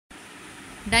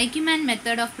Dieckmann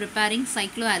method of preparing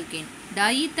cycloalkane.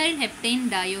 Diethyl heptane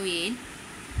dioate,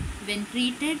 when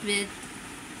treated with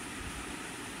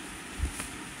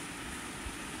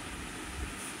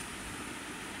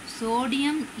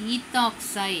sodium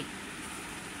ethoxide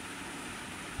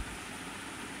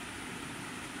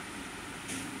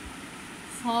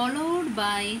followed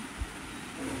by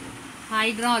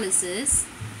hydrolysis,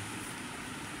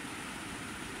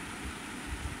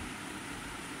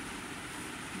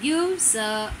 gives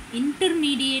a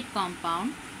intermediate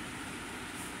compound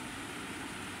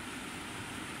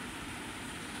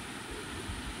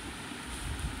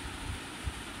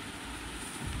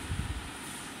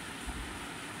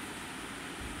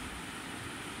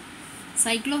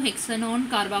cyclohexanone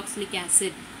carboxylic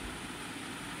acid.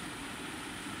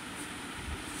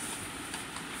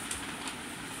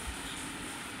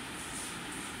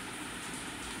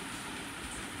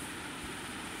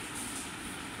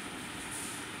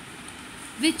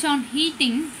 Which on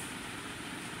heating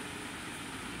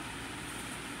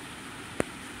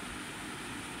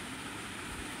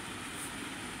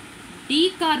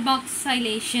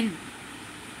decarboxylation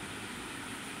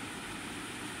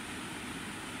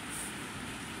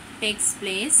takes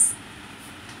place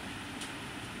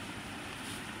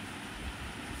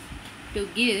to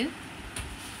give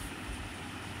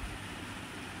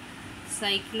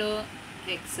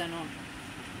cyclohexanone.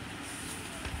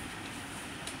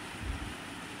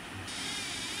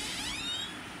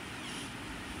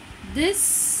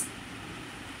 This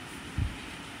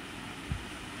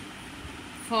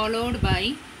followed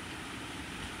by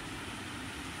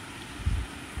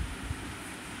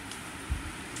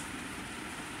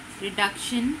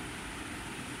reduction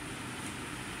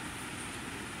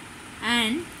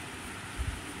and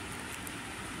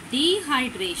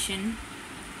dehydration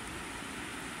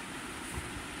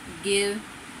give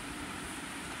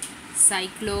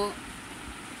cycloalkane.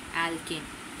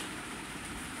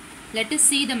 Let us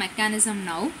see the mechanism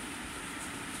now.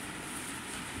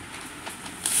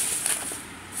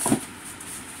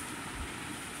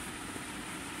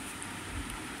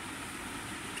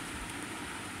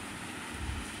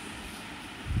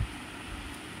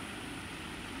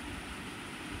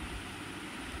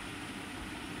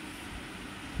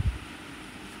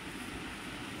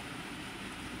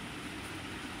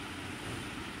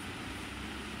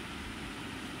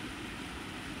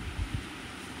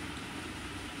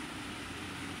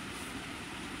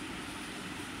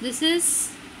 This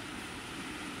is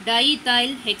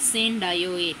diethyl hexane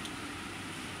dioate.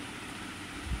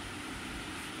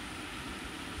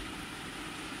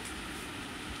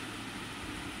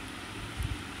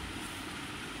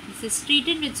 This is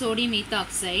treated with sodium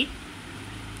ethoxide,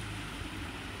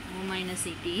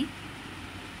 O-Et.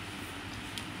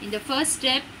 In the first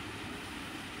step,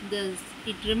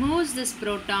 it removes this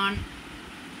proton,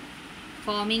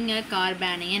 forming a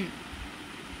carbanion.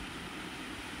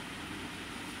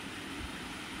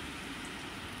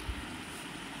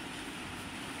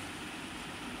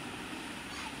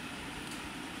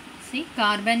 See,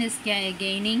 carbon is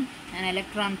gaining an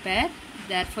electron pair,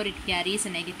 therefore it carries a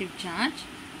negative charge.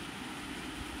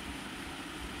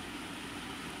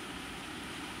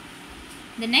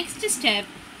 The next step,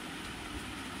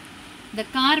 the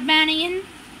carbanion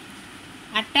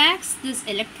attacks this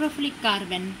electrophilic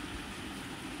carbon,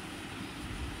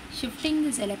 shifting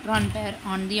this electron pair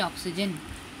on the oxygen.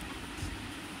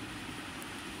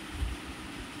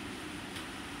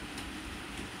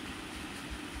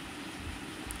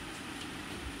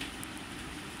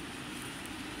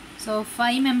 So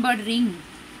 5-membered ring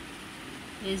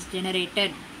is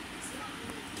generated.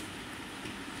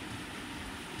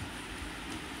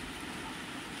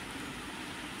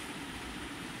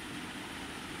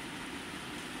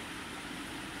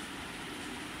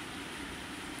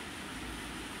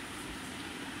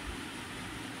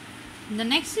 In the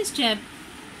next step,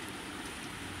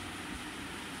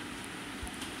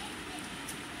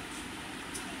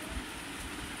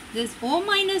 this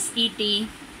O-Et,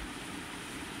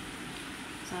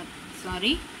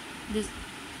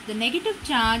 the negative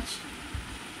charge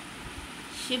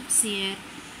shifts here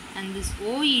and this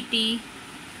OET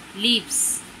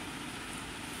leaves.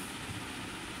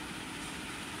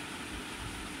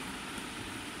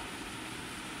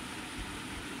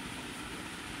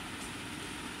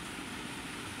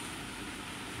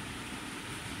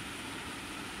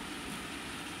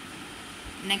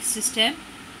 Next step,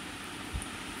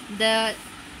 the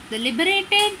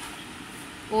liberated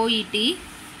OET,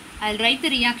 I'll write the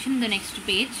reaction in the next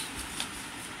page.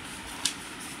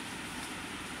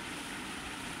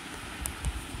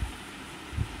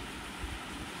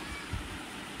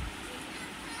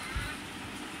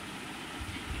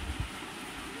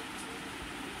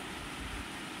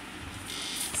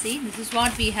 See, this is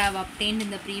what we have obtained in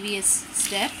the previous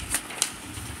step,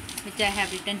 which I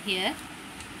have written here.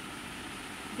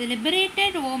 The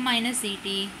liberated O minus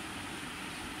Et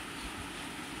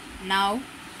now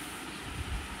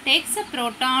takes a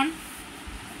proton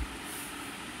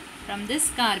from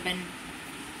this carbon,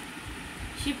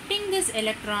 shifting this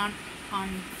electron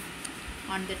on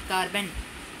that carbon.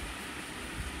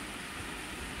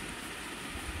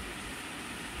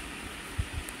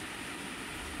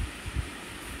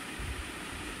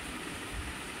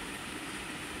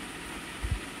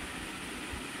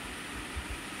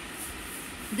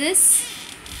 This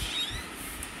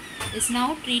is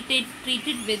now treated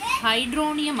with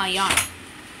hydronium ion.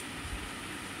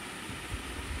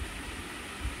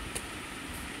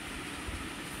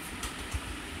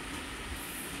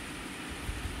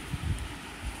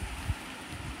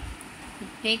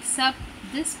 It takes up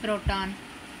this proton,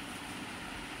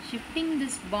 shifting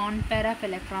this bond pair of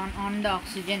electron on the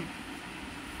oxygen.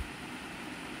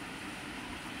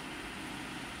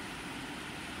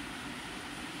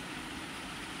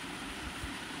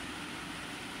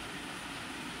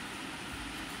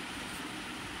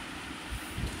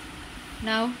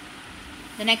 Now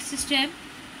the next step,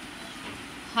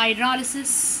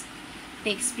 hydrolysis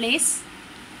takes place.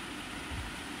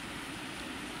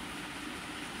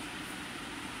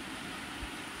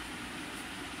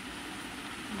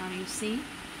 Now you see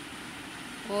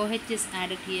OH is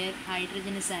added here,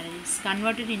 hydrogen is added, it's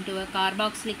converted into a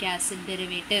carboxylic acid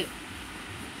derivative.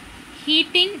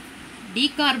 Heating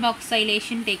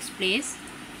decarboxylation takes place,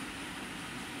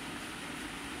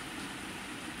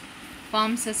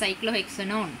 forms a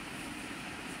cyclohexanone.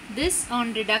 This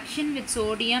on reduction with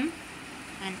sodium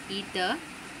and ether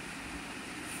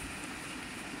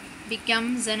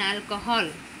becomes an alcohol.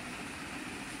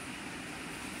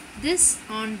 This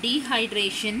on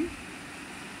dehydration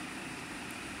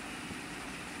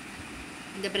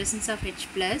in the presence of H+,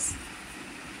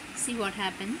 see what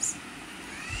happens.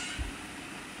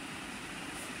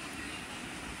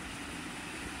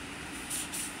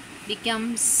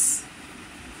 Becomes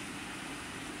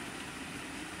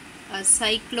a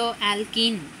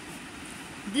cycloalkane.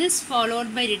 This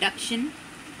followed by reduction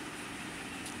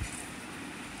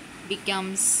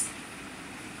becomes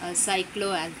a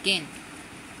cycloalkane.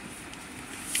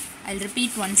 I'll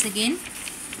repeat once again.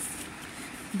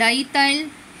 Diethyl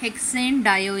hexane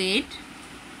dioate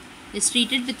is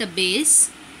treated with a base.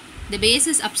 The base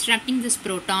is abstracting this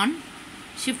proton,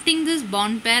 shifting this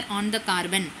bond pair on the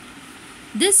carbon.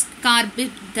 This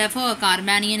carbon, therefore a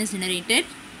carbanion is generated.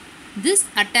 This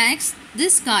attacks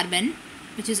this carbon,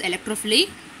 which is electrophilic,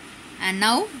 and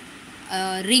now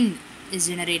a ring is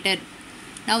generated.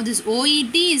 Now this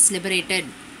OET is liberated,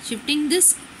 shifting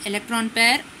this electron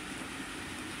pair.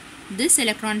 This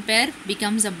electron pair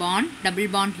becomes a bond, double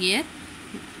bond here,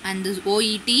 and this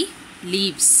OET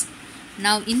leaves.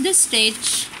 Now in this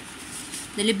stage,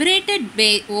 the liberated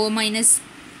O minus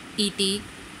ET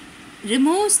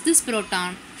removes this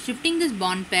proton, shifting this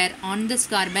bond pair on this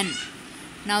carbon.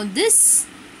 Now this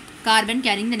carbon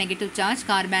carrying the negative charge,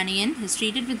 carbanion, is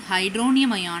treated with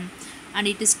hydronium ion, and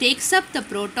it takes up the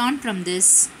proton from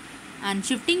this and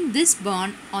shifting this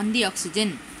bond on the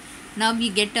oxygen. Now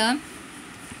we get a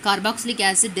carboxylic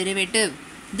acid derivative.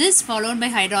 This followed by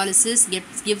hydrolysis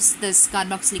gives this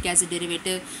carboxylic acid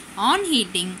derivative. On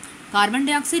heating, carbon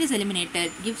dioxide is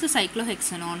eliminated, gives a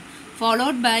cyclohexanone,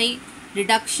 followed by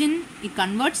reduction, it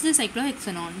converts the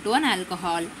cyclohexanone to an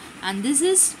alcohol, and this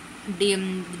is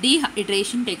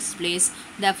dehydration takes place.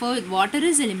 Therefore water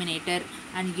is eliminated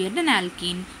and you get an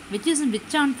alkene,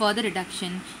 which on further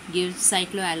reduction gives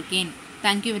cycloalkane.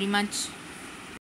 Thank you very much.